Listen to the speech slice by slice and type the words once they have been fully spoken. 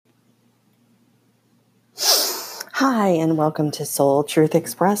Hi, and welcome to Soul Truth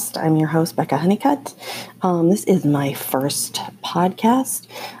Expressed. I'm your host, Becca Honeycutt. This is my first podcast.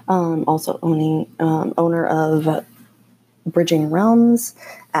 Also owner of Bridging Realms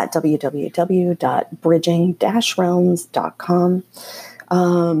at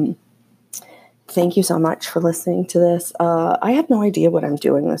www.bridging-realms.com. Thank you so much for listening to this. I have no idea what I'm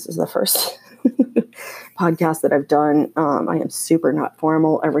doing. This is the first podcast that I've done. I am super not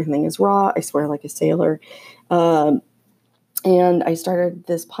formal. Everything is raw. I swear like a sailor. And I started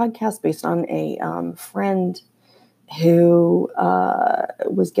this podcast based on a friend who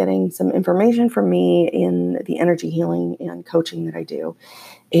was getting some information from me in the energy healing and coaching that I do.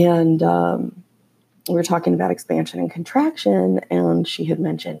 And we were talking about expansion and contraction, and she had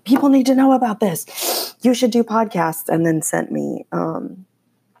mentioned, people need to know about this. You should do podcasts, and then sent me Anchor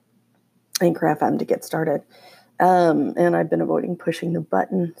FM to get started. And I've been avoiding pushing the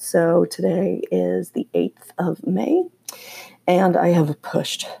button. So today is the 8th of May. And I have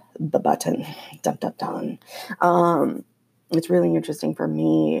pushed the button. Dun, dun, dun. It's really interesting for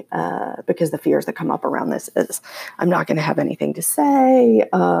me because the fears that come up around this is I'm not going to have anything to say.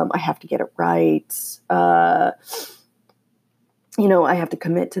 I have to get it right. I have to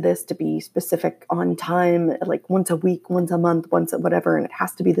commit to this to be specific on time, like once a week, once a month, once whatever, and it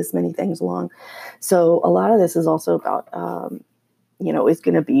has to be this many things long. So a lot of this is also about is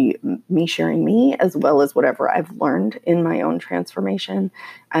going to be me sharing me as well as whatever I've learned in my own transformation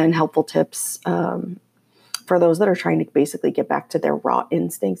and helpful tips for those that are trying to basically get back to their raw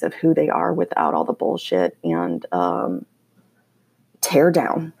instincts of who they are without all the bullshit and tear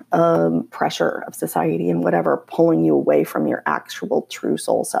down pressure of society and whatever pulling you away from your actual true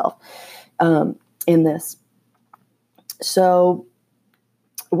soul self in this. So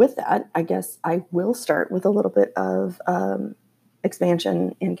with that, I guess I will start with a little bit of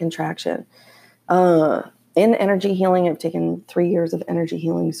expansion and contraction. In energy healing, I've taken 3 years of energy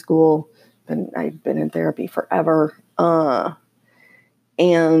healing school, and I've been in therapy forever, and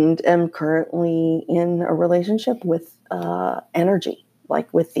am currently in a relationship with energy,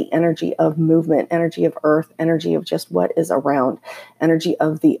 like with the energy of movement, energy of earth, energy of just what is around, energy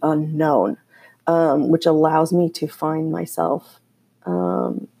of the unknown, which allows me to find myself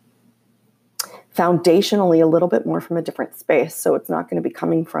foundationally a little bit more from a different space. So it's not going to be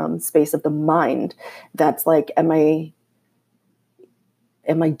coming from space of the mind. That's like, am I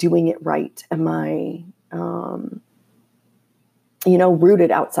doing it right? Am I,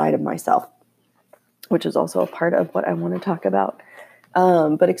 rooted outside of myself, which is also a part of what I want to talk about.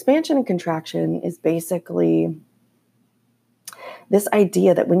 But expansion and contraction is basically this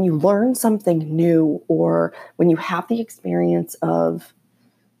idea that when you learn something new, or when you have the experience of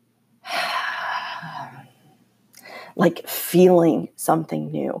like feeling something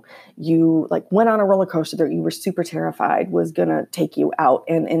new, you like went on a roller coaster that you were super terrified was going to take you out.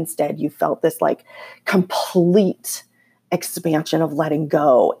 And instead you felt this like complete expansion of letting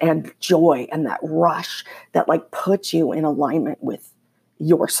go and joy and that rush that like puts you in alignment with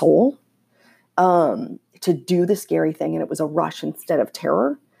your soul to do the scary thing. And it was a rush instead of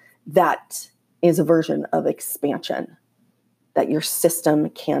terror. That is a version of expansion that your system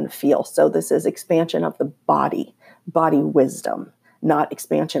can feel. So this is expansion of the body wisdom, not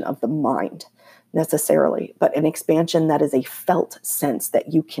expansion of the mind necessarily, but an expansion that is a felt sense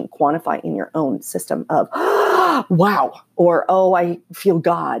that you can quantify in your own system of, wow, or, oh, I feel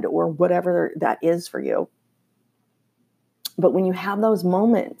God, or whatever that is for you. But when you have those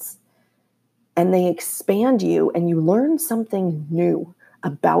moments and they expand you and you learn something new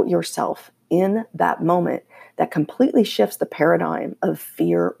about yourself in that moment, that completely shifts the paradigm of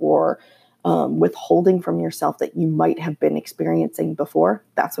fear or withholding from yourself that you might have been experiencing before.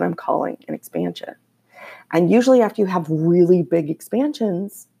 That's what I'm calling an expansion. And usually after you have really big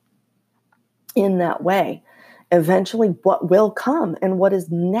expansions in that way, eventually what will come and what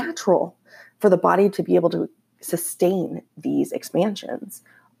is natural for the body to be able to sustain these expansions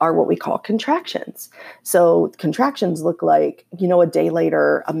are what we call contractions. So contractions look like, a day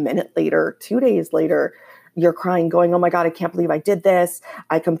later, a minute later, 2 days later, you're crying, going, oh my God, I can't believe I did this.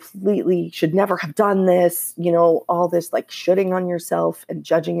 I completely should never have done this. All this like shooting on yourself and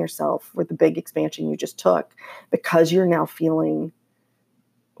judging yourself for the big expansion you just took because you're now feeling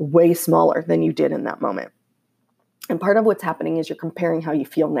way smaller than you did in that moment. And part of what's happening is you're comparing how you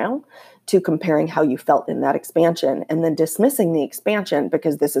feel now to comparing how you felt in that expansion, and then dismissing the expansion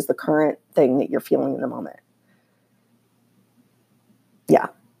because this is the current thing that you're feeling in the moment. Yeah.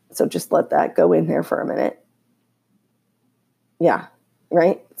 So just let that go in there for a minute. Yeah.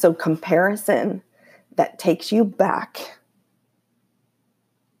 Right. So comparison that takes you back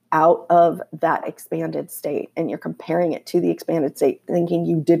out of that expanded state and you're comparing it to the expanded state, thinking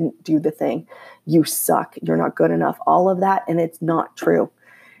you didn't do the thing, you suck, you're not good enough, all of that. And it's not true.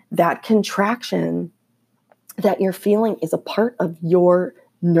 That contraction that you're feeling is a part of your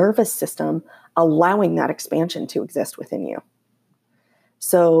nervous system allowing that expansion to exist within you.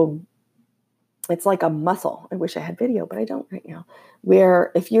 So it's like a muscle. I wish I had video, but I don't right now.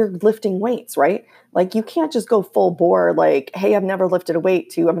 Where if you're lifting weights, right? Like you can't just go full bore, like, hey, I've never lifted a weight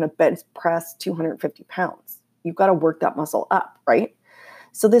to, I'm going to bench press 250 pounds. You've got to work that muscle up, right?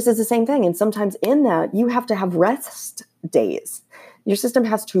 So this is the same thing. And sometimes in that, you have to have rest days. Your system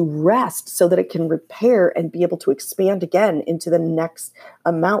has to rest so that it can repair and be able to expand again into the next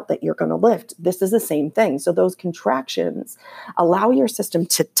amount that you're going to lift. This is the same thing. So those contractions allow your system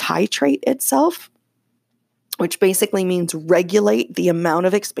to titrate itself, which basically means regulate the amount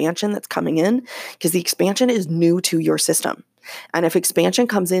of expansion that's coming in, because the expansion is new to your system. And if expansion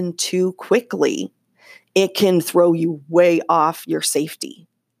comes in too quickly, it can throw you way off your safety,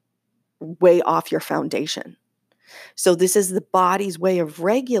 way off your foundation. So this is the body's way of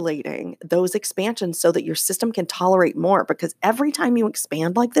regulating those expansions so that your system can tolerate more, because every time you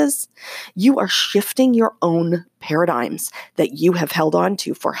expand like this, you are shifting your own paradigms that you have held on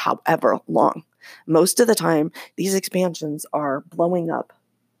to for however long. Most of the time, these expansions are blowing up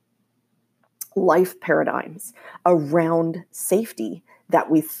life paradigms around safety that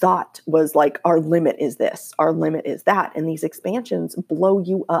we thought was like, our limit is this, our limit is that. And these expansions blow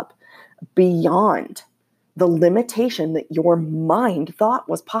you up beyond the limitation that your mind thought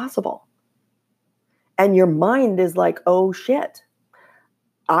was possible. And your mind is like, oh shit,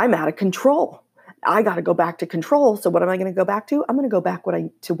 I'm out of control. I got to go back to control. So what am I going to go back to? I'm going to go back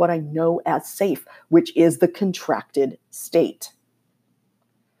to what I know as safe, which is the contracted state.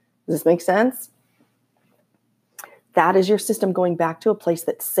 Does this make sense? That is your system going back to a place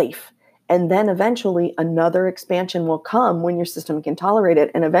that's safe. And then eventually another expansion will come when your system can tolerate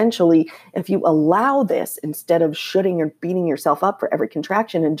it. And eventually, if you allow this, instead of shooting or beating yourself up for every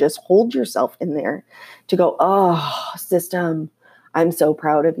contraction, and just hold yourself in there to go, oh, system, I'm so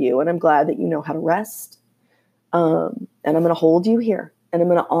proud of you. And I'm glad that you know how to rest. And I'm going to hold you here. And I'm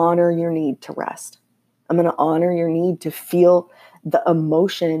going to honor your need to rest. I'm going to honor your need to feel the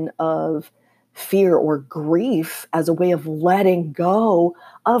emotion of fear or grief as a way of letting go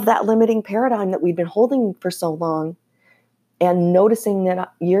of that limiting paradigm that we've been holding for so long, and noticing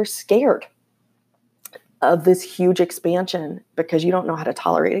that you're scared of this huge expansion because you don't know how to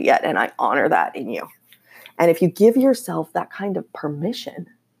tolerate it yet. And I honor that in you. And if you give yourself that kind of permission,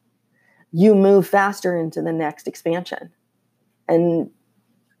 you move faster into the next expansion, and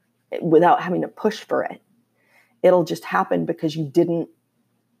without having to push for it. It'll just happen because you didn't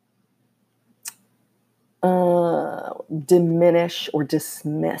diminish or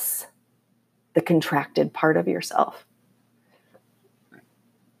dismiss the contracted part of yourself.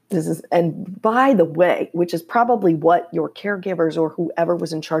 And by the way, which is probably what your caregivers or whoever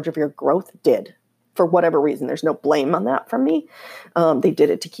was in charge of your growth did for whatever reason. There's no blame on that from me. They did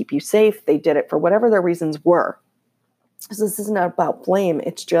it to keep you safe. They did it for whatever their reasons were. So this isn't about blame.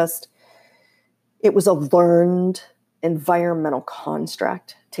 It's just, it was a learned environmental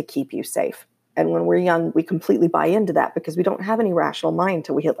construct to keep you safe. And when we're young, we completely buy into that because we don't have any rational mind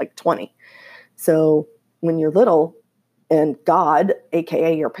till we hit like 20. So when you're little and God,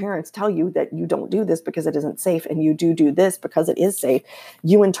 AKA your parents, tell you that you don't do this because it isn't safe, and you do this because it is safe,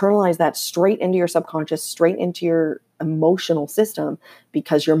 you internalize that straight into your subconscious, straight into your emotional system,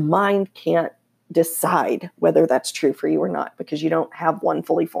 because your mind can't decide whether that's true for you or not, because you don't have one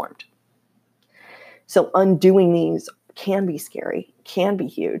fully formed. So undoing these can be scary, can be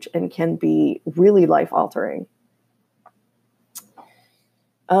huge, and can be really life-altering.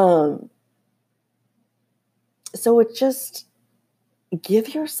 So it's just,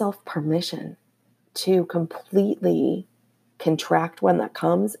 give yourself permission to completely contract when that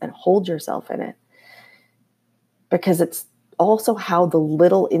comes and hold yourself in it. Because it's also how the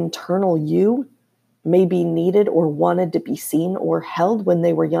little internal you maybe needed or wanted to be seen or held when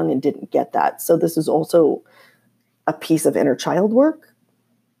they were young and didn't get that. So this is also a piece of inner child work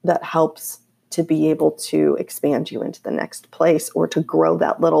that helps to be able to expand you into the next place, or to grow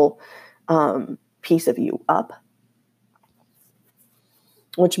that little piece of you up.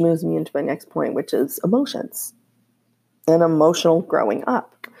 Which moves me into my next point, which is emotions and emotional growing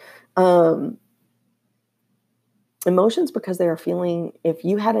up. Emotions, because they are feeling, if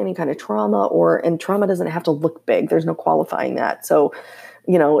you had any kind of trauma, and trauma doesn't have to look big. There's no qualifying that. So,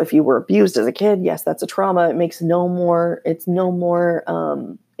 if you were abused as a kid, yes, that's a trauma. It's no more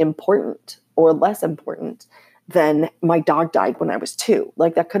important or less important than my dog died when I was 2.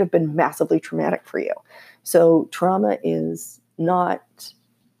 Like, that could have been massively traumatic for you. So trauma is not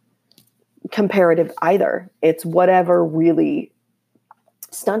comparative either. It's whatever really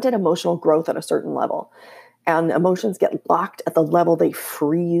stunted emotional growth at a certain level. And emotions get locked at the level they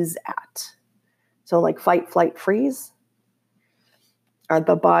freeze at. So like fight, flight, freeze are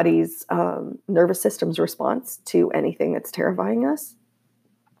the body's nervous system's response to anything that's terrifying us.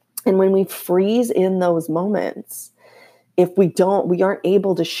 And when we freeze in those moments, if we aren't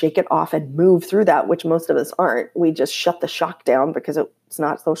able to shake it off and move through that, which most of us aren't, we just shut the shock down because it's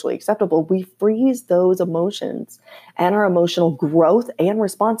not socially acceptable. We freeze those emotions and our emotional growth and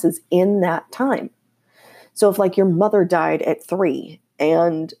responses in that time. So if like your mother died at 3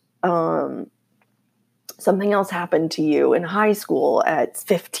 and something else happened to you in high school at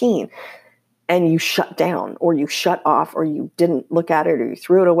 15 and you shut down or you shut off or you didn't look at it or you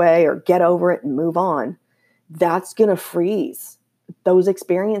threw it away or get over it and move on, that's going to freeze those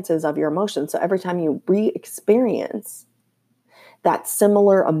experiences of your emotions. So every time you re-experience that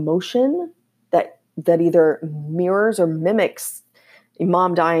similar emotion that either mirrors or mimics your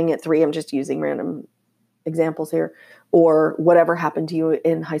mom dying at 3, I'm just using random examples here, or whatever happened to you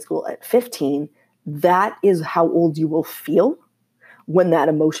in high school at 15, that is how old you will feel when that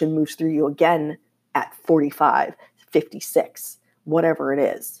emotion moves through you again at 45, 56, whatever it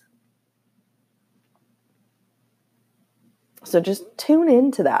is. So just tune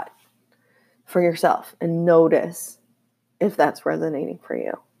into that for yourself and notice if that's resonating for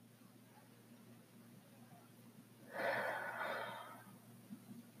you.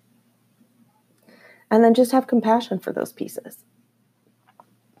 And then just have compassion for those pieces.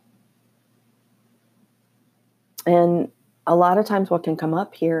 And a lot of times what can come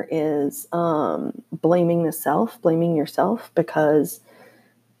up here is blaming yourself because,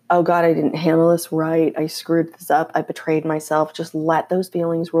 oh God, I didn't handle this right. I screwed this up. I betrayed myself. Just let those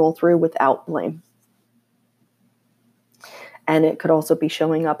feelings roll through without blame. And it could also be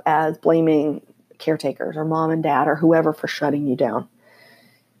showing up as blaming caretakers or mom and dad or whoever for shutting you down.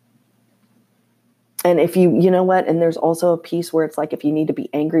 And if you know what, and there's also a piece where it's like, if you need to be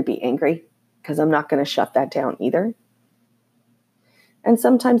angry, because I'm not going to shut that down either. And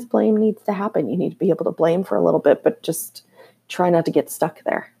sometimes blame needs to happen. You need to be able to blame for a little bit, but just try not to get stuck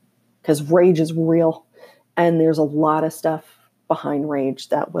there because rage is real. And there's a lot of stuff behind rage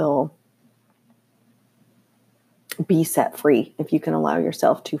that will be set free if you can allow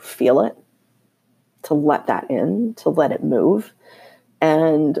yourself to feel it, to let that in, to let it move.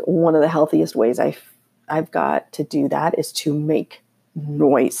 And one of the healthiest ways I've got to do that is to make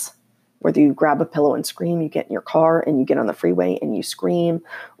noise. Whether you grab a pillow and scream, you get in your car and you get on the freeway and you scream,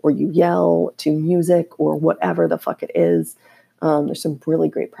 or you yell to music or whatever the fuck it is. There's some really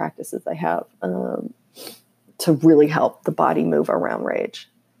great practices I have to really help the body move around rage.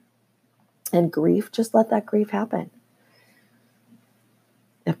 And grief, just let that grief happen.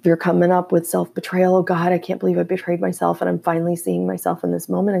 If you're coming up with self-betrayal, oh God, I can't believe I betrayed myself and I'm finally seeing myself in this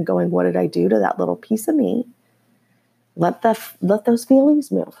moment and going, what did I do to that little piece of me? Let those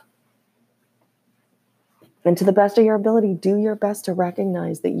feelings move. And to the best of your ability, do your best to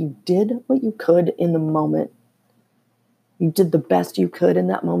recognize that you did what you could in the moment. You did the best you could in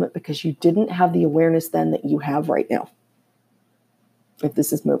that moment because you didn't have the awareness then that you have right now. If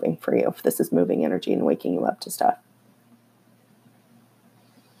this is moving for you, if this is moving energy and waking you up to stuff.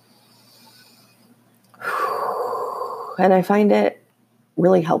 And I find it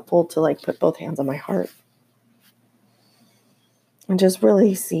really helpful to like put both hands on my heart and just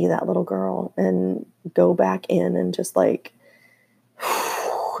really see that little girl and go back in and just like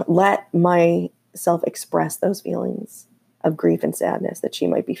let myself express those feelings of grief and sadness that she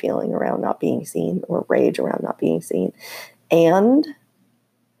might be feeling around not being seen, or rage around not being seen. And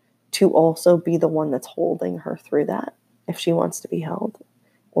to also be the one that's holding her through that if she wants to be held,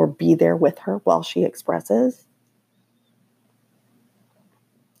 or be there with her while she expresses.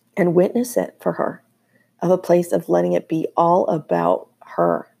 And witness it for her, of a place of letting it be all about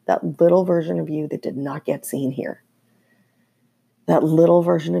her, that little version of you that did not get seen here. That little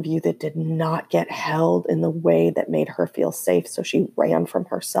version of you that did not get held in the way that made her feel safe, so she ran from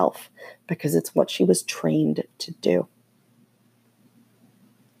herself because it's what she was trained to do.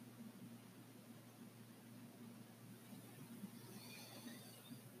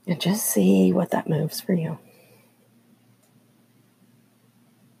 And just see what that moves for you.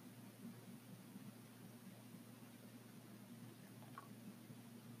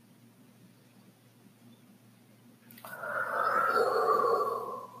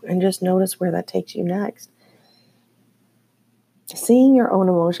 And just notice where that takes you next. seeing your own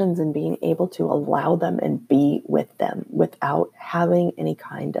emotions and being able to allow them and be with them without having any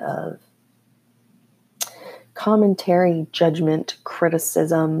kind of commentary, judgment,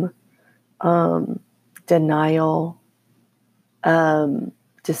 criticism, denial,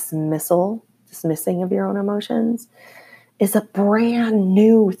 dismissing of your own emotions is a brand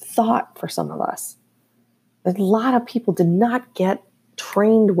new thought for some of us. A lot of people did not get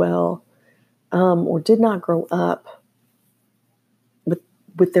trained well, or did not grow up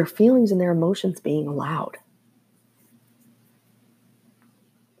with their feelings and their emotions being allowed.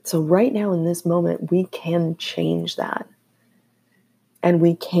 So right now in this moment, we can change that. And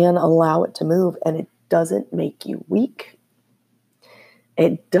we can allow it to move, and it doesn't make you weak.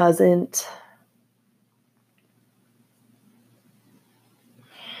 It doesn't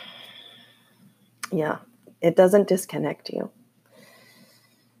disconnect you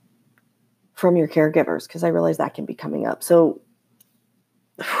from your caregivers, because I realize that can be coming up. So,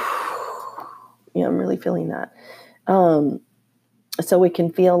 I'm really feeling that. So it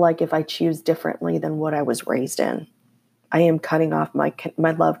can feel like if I choose differently than what I was raised in, I am cutting off my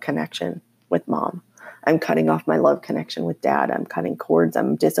love connection with mom. I'm cutting off my love connection with dad. I'm cutting cords.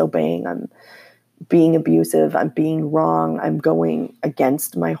 I'm disobeying. I'm being abusive. I'm being wrong. I'm going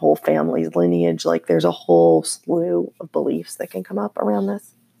against my whole family's lineage. Like, there's a whole slew of beliefs that can come up around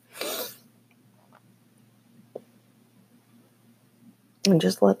this. And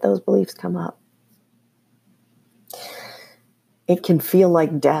just let those beliefs come up. It can feel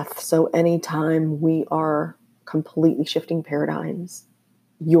like death. So anytime we are completely shifting paradigms,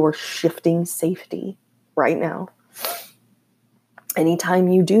 you're shifting safety right now. Anytime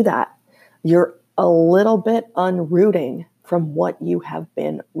you do that, you're a little bit unrooting from what you have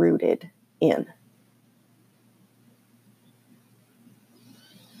been rooted in.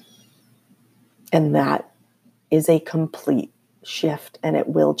 And that is a complete shift, and it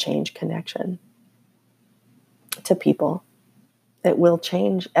will change connection to people. It will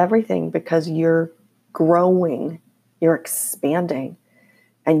change everything, because you're growing, you're expanding,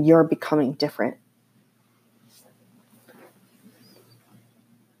 and you're becoming different.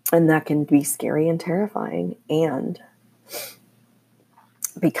 And that can be scary and terrifying. And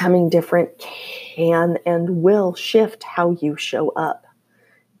becoming different can and will shift how you show up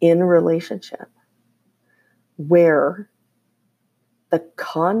in a relationship, where the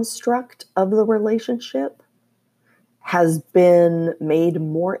construct of the relationship has been made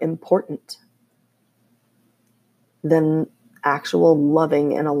more important than actual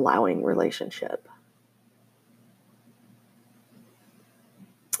loving and allowing relationship.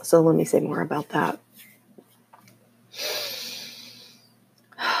 So let me say more about that.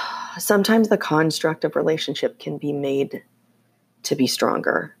 Sometimes the construct of relationship can be made to be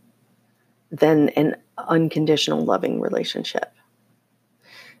stronger than an unconditional loving relationship.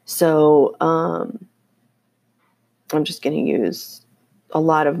 So I'm just going to use a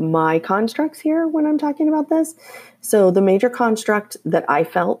lot of my constructs here when I'm talking about this. So the major construct that I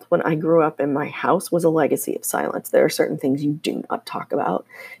felt when I grew up in my house was a legacy of silence. There are certain things you do not talk about,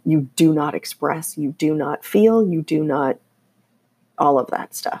 you do not express, you do not feel, you do not, all of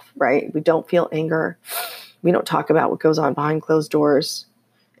that stuff, right? We don't feel anger. We don't talk about what goes on behind closed doors.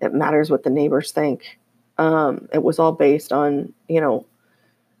 It matters what the neighbors think. It was all based on,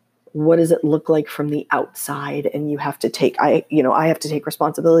 what does it look like from the outside? And you have to take, I have to take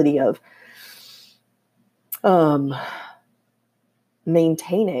responsibility of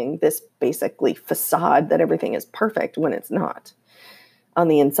maintaining this basically facade that everything is perfect when it's not on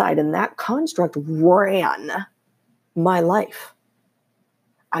the inside. And that construct ran my life.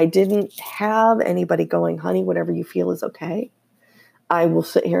 I didn't have anybody going, honey, whatever you feel is okay. I will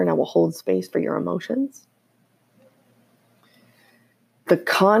sit here and I will hold space for your emotions. The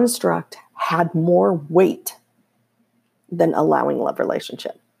construct had more weight than allowing love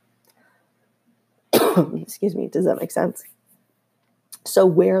relationship. Excuse me. Does that make sense? So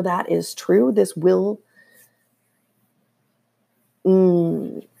where that is true, this will, I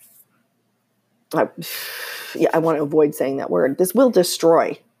want to avoid saying that word. This will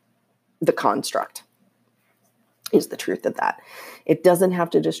destroy the construct, is the truth of that. It doesn't have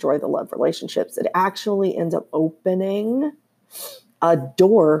to destroy the love relationships. It actually ends up opening a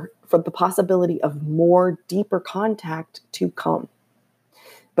door for the possibility of more deeper contact to come.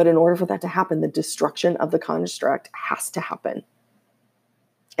 But in order for that to happen, the destruction of the construct has to happen.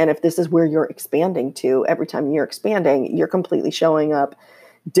 And if this is where you're expanding to, every time you're expanding, you're completely showing up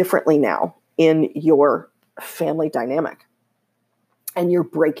differently now in your family dynamic. And you're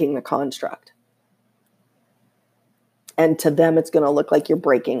breaking the construct. And to them, it's going to look like you're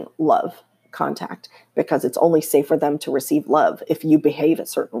breaking love contact because it's only safe for them to receive love if you behave a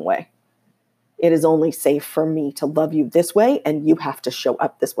certain way. It is only safe for me to love you this way, and you have to show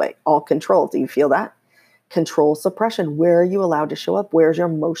up this way. All control. Do you feel that? Control suppression. Where are you allowed to show up? Where's your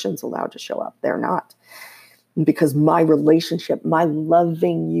emotions allowed to show up? They're not. Because my relationship, my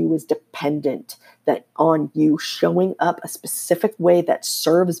loving you is dependent that on you showing up a specific way that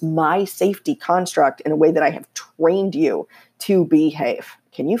serves my safety construct in a way that I have trained you to behave.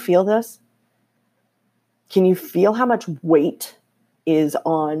 Can you feel this? Can you feel how much weight is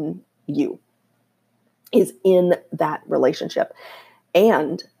on you, is in that relationship?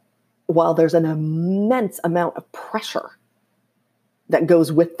 And while there's an immense amount of pressure that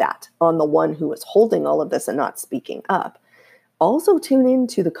goes with that on the one who is holding all of this and not speaking up, also tune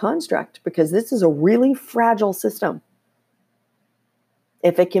into the construct, because this is a really fragile system.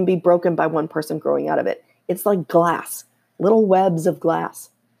 If it can be broken by one person growing out of it, it's like glass, little webs of glass.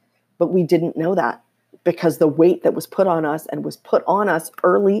 But we didn't know that because the weight that was put on us and was put on us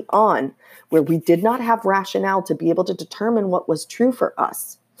early on, where we did not have rationale to be able to determine what was true for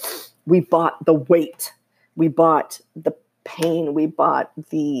us. We bought the weight. We bought the pain. We bought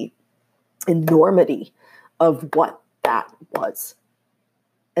the enormity of what that was.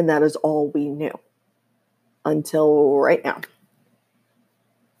 And that is all we knew until right now.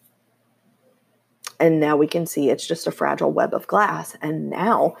 And now we can see it's just a fragile web of glass. And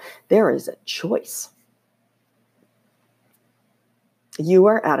now there is a choice. You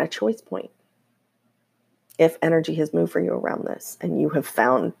are at a choice point. If energy has moved for you around this and you have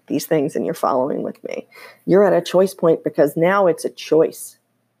found these things and you're following with me, you're at a choice point, because now it's a choice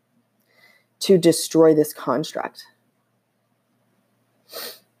to destroy this construct.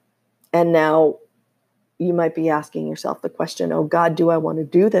 And now you might be asking yourself the question, oh God, do I want to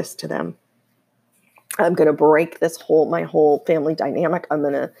do this to them? I'm going to break my whole family dynamic.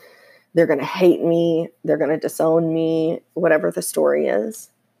 They're going to hate me. They're going to disown me, whatever the story is.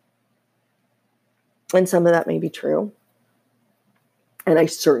 And some of that may be true. And I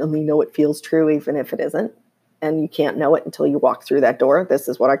certainly know it feels true, even if it isn't. And you can't know it until you walk through that door. This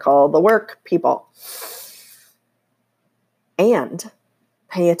is what I call the work, people. And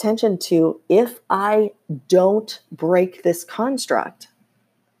pay attention to, if I don't break this construct,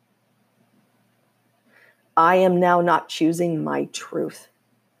 I am now not choosing my truth.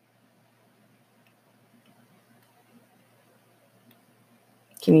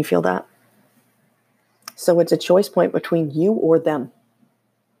 Can you feel that? So it's a choice point between you or them,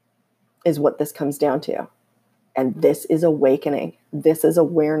 is what this comes down to. And this is awakening. This is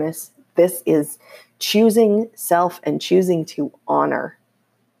awareness. This is choosing self and choosing to honor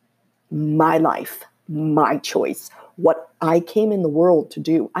my life, my choice, what I came in the world to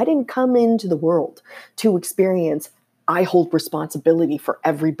do. I didn't come into the world to experience, I hold responsibility for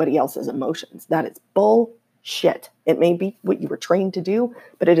everybody else's emotions. That is bullshit. It may be what you were trained to do,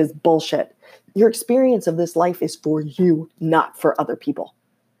 but it is bullshit. Your experience of this life is for you, not for other people.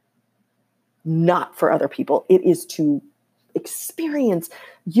 Not for other people. It is to experience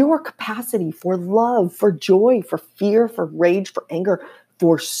your capacity for love, for joy, for fear, for rage, for anger,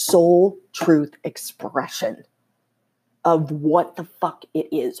 for soul truth expression of what the fuck it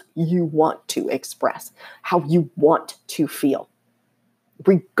is you want to express, how you want to feel,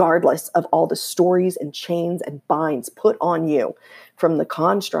 regardless of all the stories and chains and binds put on you from the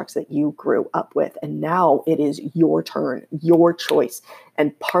constructs that you grew up with. And now it is your turn, your choice.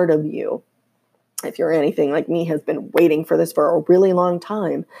 And part of you, if you're anything like me, has been waiting for this for a really long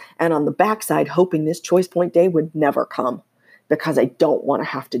time. And on the backside, hoping this choice point day would never come, because I don't want to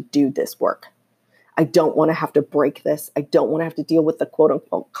have to do this work. I don't want to have to break this. I don't want to have to deal with the quote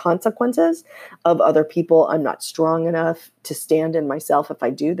unquote consequences of other people. I'm not strong enough to stand in myself if I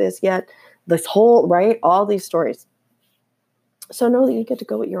do this yet. This whole, right? All these stories. So know that you get to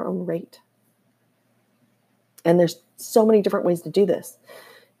go at your own rate. And there's so many different ways to do this.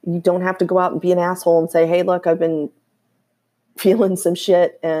 You don't have to go out and be an asshole and say, hey, look, I've been feeling some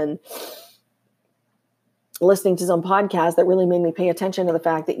shit and listening to some podcast that really made me pay attention to the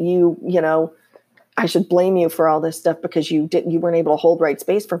fact that you know, I should blame you for all this stuff because you weren't able to hold right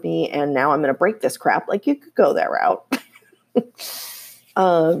space for me, and now I'm going to break this crap. Like, you could go that route. It's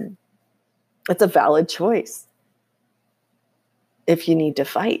a valid choice if you need to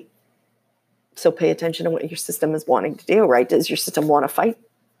fight. So pay attention to what your system is wanting to do, right? Does your system want to fight?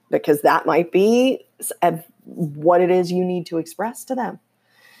 Because that might be what it is you need to express to them.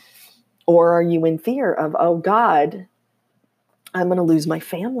 Or are you in fear of, oh God, I'm going to lose my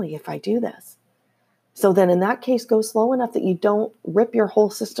family if I do this? So then in that case, go slow enough that you don't rip your whole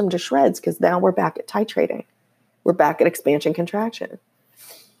system to shreds, because now we're back at titrating. We're back at expansion, contraction.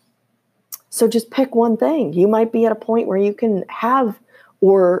 So just pick one thing. You might be at a point where you can have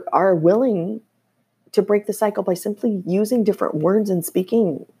or are willing to break the cycle by simply using different words and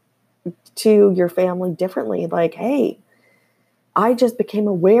speaking to your family differently. Like, hey, I just became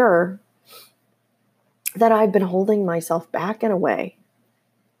aware that I've been holding myself back in a way.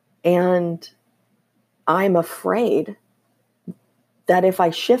 And I'm afraid that if I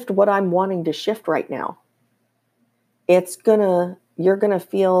shift what I'm wanting to shift right now, you're going to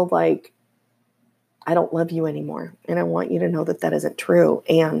feel like I don't love you anymore. And I want you to know that that isn't true.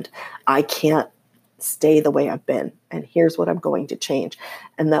 And I can't stay the way I've been. And here's what I'm going to change.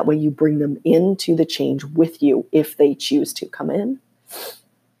 And that way you bring them into the change with you if they choose to come in.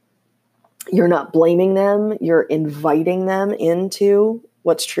 You're not blaming them. You're inviting them into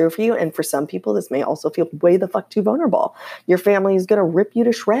what's true for you. And for some people, this may also feel way the fuck too vulnerable. Your family is going to rip you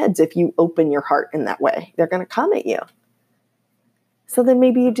to shreds if you open your heart in that way. They're going to come at you. So then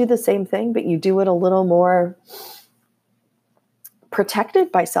maybe you do the same thing, but you do it a little more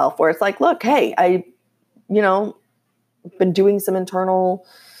protected by self, where it's like, look, hey, I, been doing some internal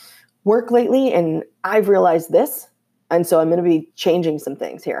work lately and I've realized this. And so I'm going to be changing some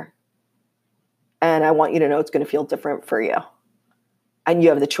things here. And I want you to know it's going to feel different for you. And you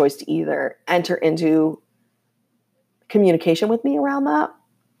have the choice to either enter into communication with me around that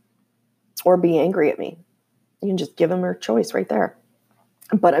or be angry at me. You can just give them a choice right there.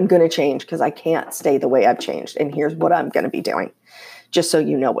 But I'm going to change because I can't stay the way I've changed. And here's what I'm going to be doing, just so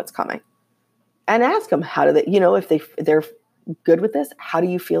you know what's coming. And ask them, how do they, if they're good with this, how do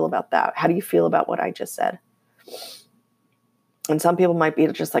you feel about that? How do you feel about what I just said? And some people might be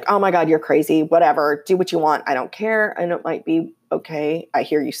just like, oh my God, you're crazy, whatever, do what you want. I don't care. And it might be, okay, I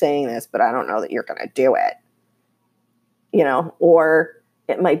hear you saying this, but I don't know that you're going to do it. Or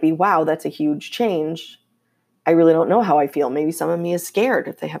it might be, wow, that's a huge change. I really don't know how I feel. Maybe some of me is scared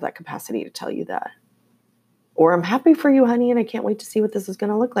if they have that capacity to tell you that. Or I'm happy for you, honey, and I can't wait to see what this is going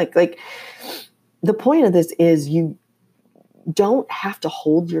to look like. Like, the point of this is you don't have to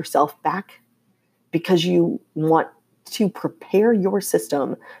hold yourself back because you want to prepare your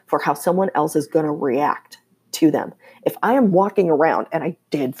system for how someone else is going to react to them. If I am walking around, and I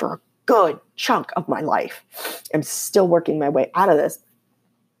did for a good chunk of my life, I'm still working my way out of this,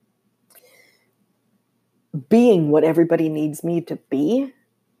 being what everybody needs me to be,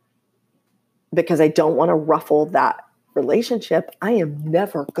 because I don't want to ruffle that relationship, I am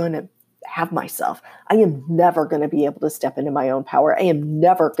never going to have myself. I am never going to be able to step into my own power. I am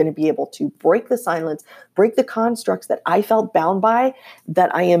never going to be able to break the silence, break the constructs that I felt bound by,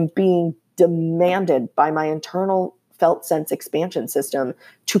 that I am being demanded by my internal felt sense expansion system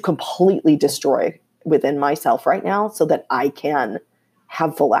to completely destroy within myself right now, so that I can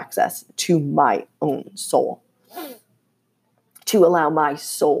have full access to my own soul, to allow my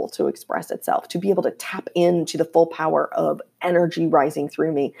soul to express itself, to be able to tap into the full power of energy rising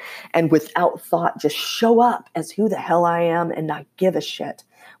through me, and without thought, just show up as who the hell I am and not give a shit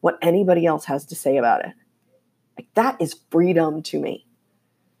what anybody else has to say about it. Like, that is freedom to me.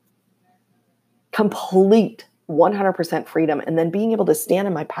 Complete 100% freedom. And then being able to stand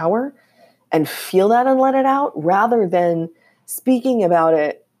in my power and feel that and let it out, rather than speaking about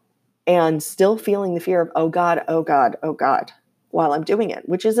it and still feeling the fear of, oh God, oh God, oh God, while I'm doing it,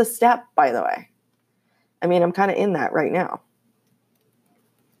 which is a step, by the way. I mean, I'm kind of in that right now.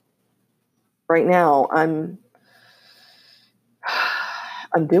 Right now, I'm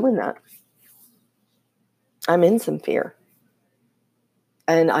doing that. I'm in some fear.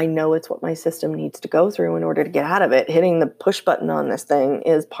 And I know it's what my system needs to go through in order to get out of it. Hitting the push button on this thing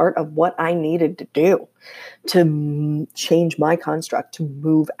is part of what I needed to do to change my construct, to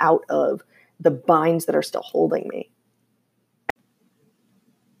move out of the binds that are still holding me.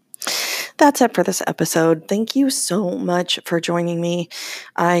 That's it for this episode. Thank you so much for joining me.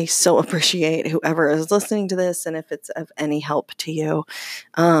 I so appreciate whoever is listening to this, and if it's of any help to you.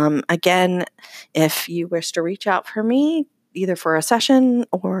 Again, if you wish to reach out for me, either for a session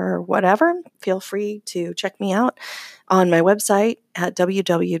or whatever, feel free to check me out on my website at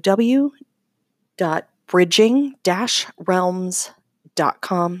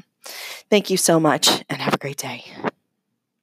www.bridging-realms.com. Thank you so much, and have a great day.